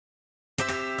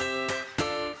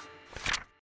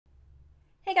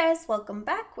guys, welcome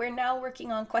back. We're now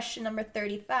working on question number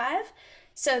 35.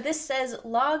 So this says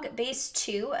log base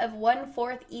 2 of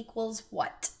 1/4 equals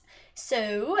what?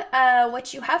 So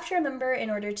what you have to remember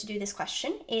in order to do this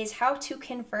question is how to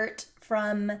convert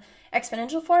from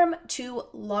exponential form to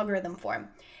logarithm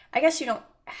form. I guess you don't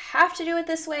have to do it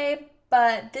this way,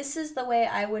 but this is the way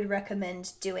I would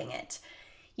recommend doing it.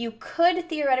 You could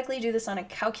theoretically do this on a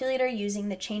calculator using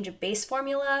the change of base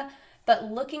formula, but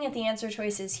looking at the answer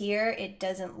choices here, it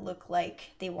doesn't look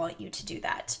like they want you to do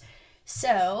that.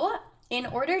 So in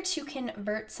order to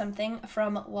convert something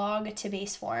from log to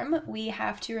base form, we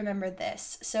have to remember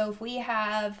this. So if we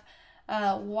have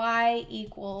y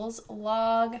equals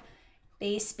log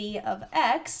base b of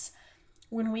x,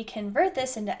 when we convert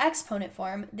this into exponent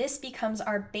form, this becomes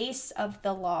our base of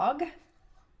the log.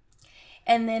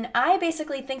 And then I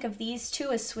basically think of these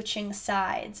two as switching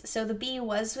sides. So the b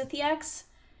was with the x.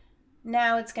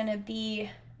 Now it's going to be,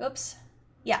 the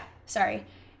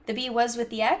b was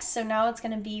with the x, so now it's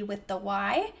going to be with the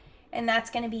y, and that's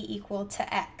going to be equal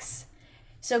to x.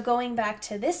 So going back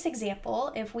to this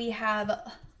example, if we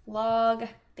have log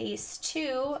base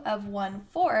 2 of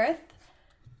 1/4,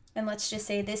 and let's just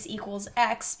say this equals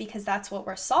x because that's what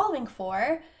we're solving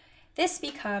for, this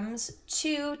becomes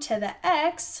 2 to the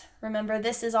x. Remember,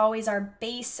 this is always our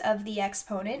base of the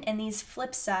exponent, and these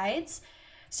flip sides.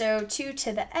 So 2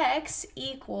 to the x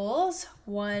equals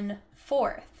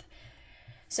 1/4.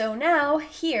 So now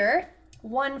here,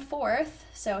 1/4,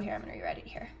 so here I'm going to rewrite it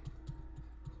here.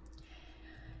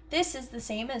 This is the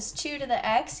same as 2 to the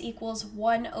x equals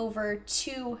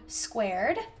 1/2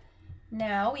 squared.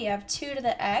 Now we have 2 to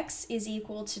the x is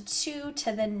equal to 2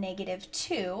 to the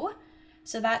 -2.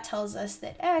 So that tells us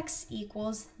that x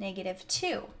equals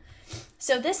 -2.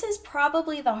 So this is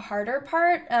probably the harder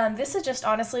part. This is just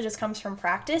honestly just comes from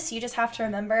practice. You just have to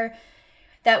remember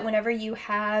that whenever you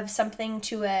have something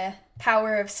to a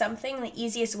power of something, the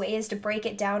easiest way is to break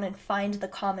it down and find the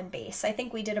common base. I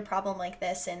think we did a problem like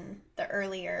this in the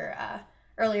earlier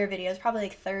videos, probably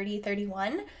like 30,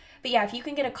 31. But yeah, if you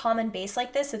can get a common base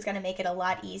like this, it's going to make it a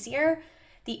lot easier.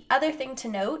 The other thing to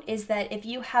note is that if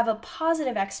you have a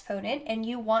positive exponent and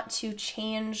you want to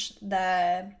change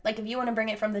if you want to bring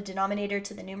it from the denominator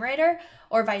to the numerator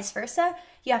or vice versa,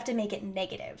 you have to make it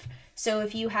negative. So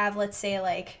if you have, let's say,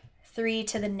 like 3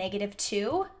 to the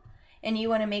 -2 and you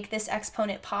want to make this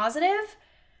exponent positive,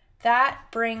 that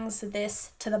brings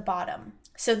this to the bottom.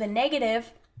 So the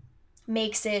negative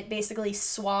makes it basically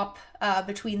swap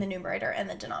between the numerator and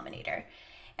the denominator.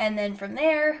 And then from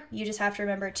there, you just have to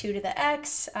remember 2 to the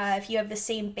x. If you have the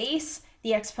same base,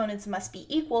 the exponents must be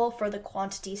equal for the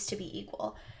quantities to be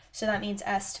equal. So that means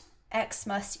x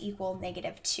must equal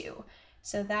 -2.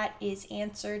 So that is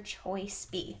answer choice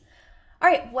B. All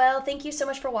right, well, thank you so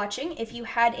much for watching. If you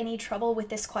had any trouble with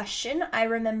this question, I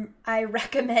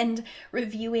recommend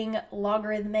reviewing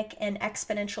logarithmic and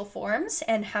exponential forms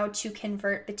and how to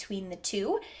convert between the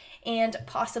two, and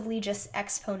possibly just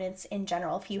exponents in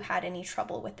general if you had any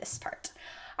trouble with this part.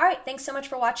 All right, thanks so much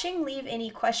for watching. Leave any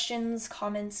questions,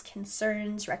 comments,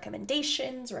 concerns,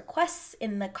 recommendations, requests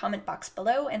in the comment box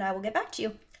below, and I will get back to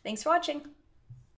you. Thanks for watching.